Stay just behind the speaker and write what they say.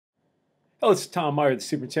Hello, it's Tom Meyer, the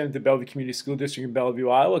superintendent of the Bellevue Community School District in Bellevue,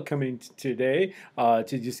 Iowa, coming today to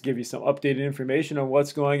just give you some updated information on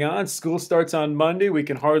what's going on. School starts on Monday. We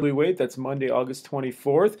can hardly wait. That's Monday, August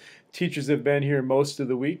 24th. Teachers have been here most of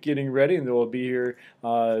the week getting ready, and they will be here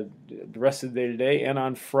the rest of the day today and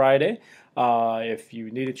on Friday. If you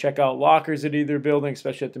need to check out lockers at either building,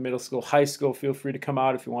 especially at the middle school, high school, feel free to come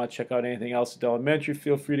out. If you want to check out anything else at the elementary,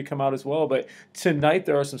 feel free to come out as well. But tonight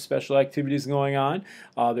there are some special activities going on.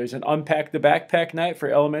 There's an Unpack the Backpack night for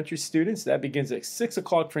elementary students. That begins at 6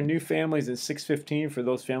 o'clock for new families and 6:15 for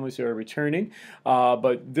those families who are returning.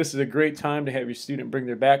 But this is a great time to have your student bring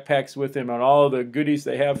their backpacks with them and all the goodies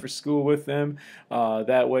they have for school with them.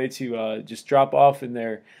 That way to just drop off in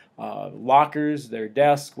their lockers, their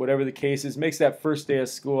desk, whatever the case is. Makes that first day of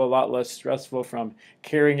school a lot less stressful from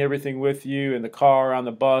carrying everything with you in the car, on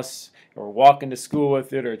the bus, or walking to school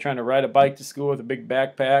with it, or trying to ride a bike to school with a big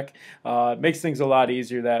backpack. It makes things a lot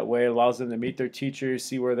easier that way. It allows them to meet their teachers,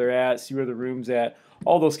 see where they're at, see where the room's at,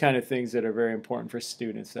 all those kind of things that are very important for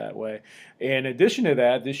students that way. In addition to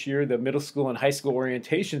that, this year the middle school and high school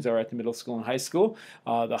orientations are at the middle school and high school.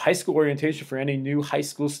 The high school orientation for any new high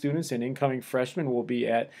school students and incoming freshmen will be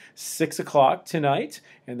at 6 o'clock tonight,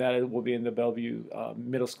 and that will be in the Bellevue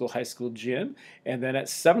Middle School High School gym. And then at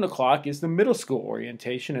 7 o'clock is the middle school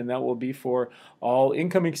orientation, and that will be for all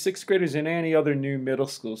incoming 6th graders and any other new middle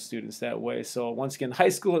school students that way. So once again, high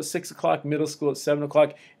school at 6 o'clock, middle school at 7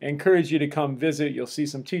 o'clock. I encourage you to come visit. You'll see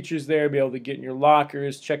some teachers there, be able to get in your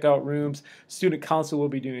lockers, check out rooms. Student council will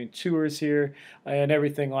be doing tours here and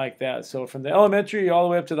everything like that. So from the elementary all the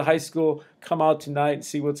way up to the high school, come out tonight and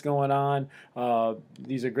see what's going on.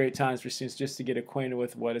 These are great times for students just to get acquainted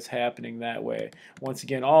with what is happening that way. Once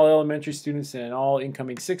again, all elementary students and all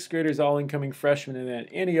incoming 6th graders, all incoming freshmen, and then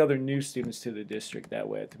any other new students to the district that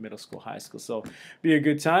way at the middle school, high school. So be a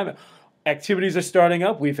good time. Activities are starting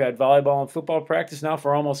up. We've had volleyball and football practice now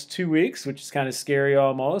for almost 2 weeks, which is kind of scary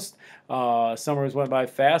almost. Summer has went by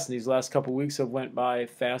fast, and these last couple weeks have went by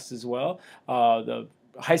fast as well. The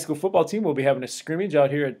high school football team will be having a scrimmage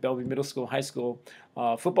out here at Bellevue Middle School High School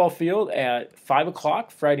football field at 5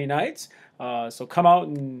 o'clock Friday nights. So come out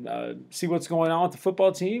and see what's going on with the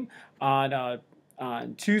football team on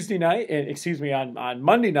Tuesday night, and on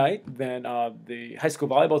Monday night. Then the high school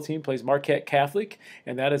volleyball team plays Marquette Catholic,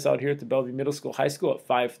 and that is out here at the Bellevue Middle School High School at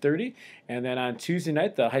 5:30. And then on Tuesday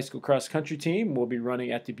night, the high school cross country team will be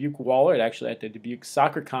running at Dubuque Waller, actually at the Dubuque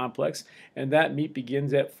Soccer Complex, and that meet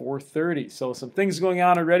begins at 4:30. So some things going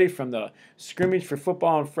on already, from the scrimmage for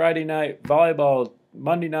football on Friday night, volleyball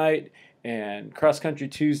Monday night, and cross country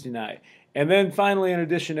Tuesday night. And then finally, in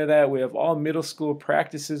addition to that, we have all middle school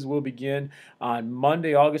practices will begin on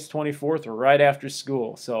Monday, August 24th, right after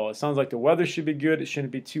school. So it sounds like the weather should be good. It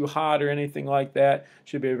shouldn't be too hot or anything like that.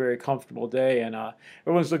 Should be a very comfortable day. And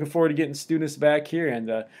everyone's looking forward to getting students back here. And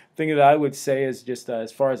the thing that I would say is just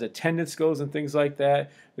as far as attendance goes and things like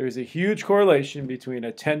that, there's a huge correlation between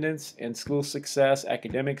attendance and school success,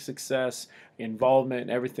 academic success, involvement,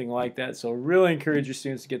 and everything like that. So really encourage your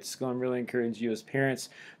students to get to school, and really encourage you as parents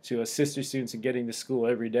to assist your students in getting to school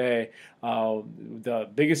every day. The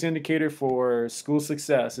biggest indicator for school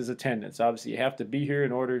success is attendance. Obviously, you have to be here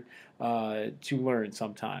in order to learn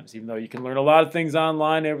sometimes, even though you can learn a lot of things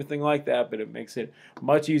online and everything like that, but it makes it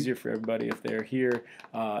much easier for everybody if they're here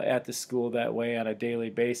at the school that way on a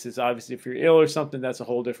daily basis. Obviously, if you're ill or something, that's a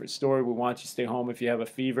whole different story. We want you to stay home if you have a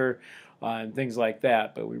fever and things like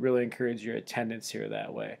that, but we really encourage your attendance here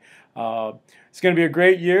that way. It's going to be a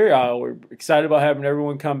great year. We're excited about having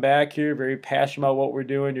everyone come back here, very passionate about what we're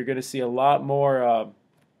doing. You're going to see a lot more.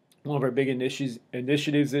 One of our big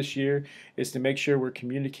initiatives this year is to make sure we're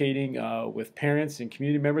communicating with parents and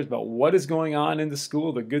community members about what is going on in the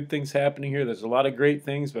school, the good things happening here. There's a lot of great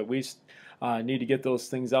things, but we need to get those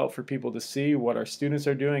things out for people to see what our students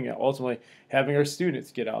are doing, and ultimately having our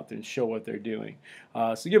students get out there and show what they're doing.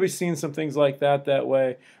 So you'll be seeing some things like that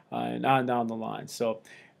way and on down the line. So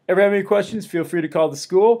ever have any questions, feel free to call the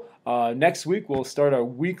school. Next week we'll start our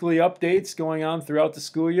weekly updates going on throughout the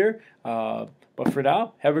school year. But for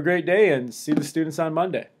now, have a great day and see the students on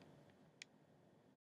Monday.